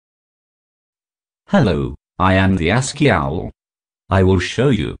Hello, I am the ASCII Owl. I will show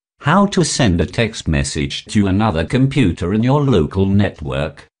you how to send a text message to another computer in your local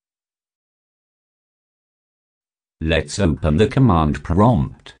network. Let's open the command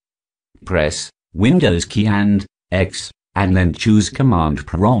prompt. Press Windows key and X, and then choose Command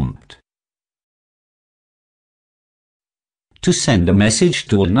Prompt. To send a message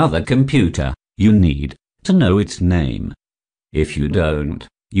to another computer, you need to know its name. If you don't,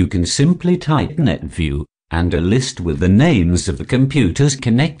 you can simply type NetView, and a list with the names of the computers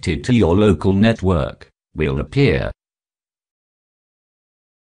connected to your local network will appear.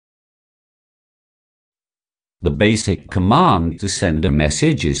 The basic command to send a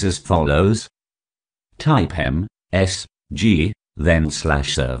message is as follows. Type MSG, then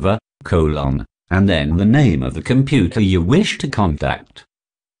 /server, and then the name of the computer you wish to contact.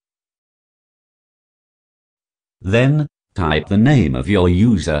 Then, type the name of your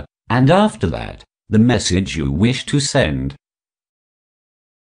user, and after that, the message you wish to send.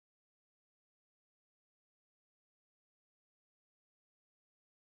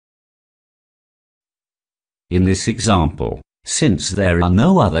 In this example, since there are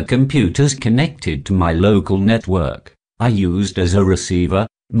no other computers connected to my local network, I used as a receiver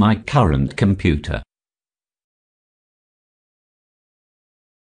my current computer.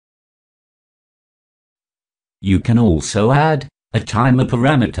 You can also add a timer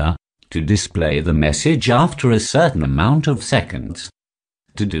parameter to display the message after a certain amount of seconds.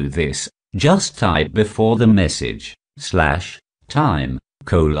 To do this, just type before the message /time,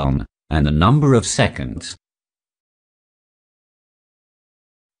 and the number of seconds.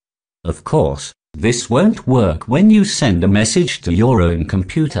 Of course, this won't work when you send a message to your own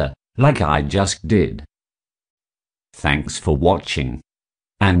computer, like I just did. Thanks for watching.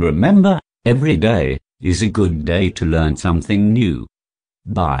 And remember, every day is a good day to learn something new.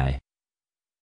 Bye.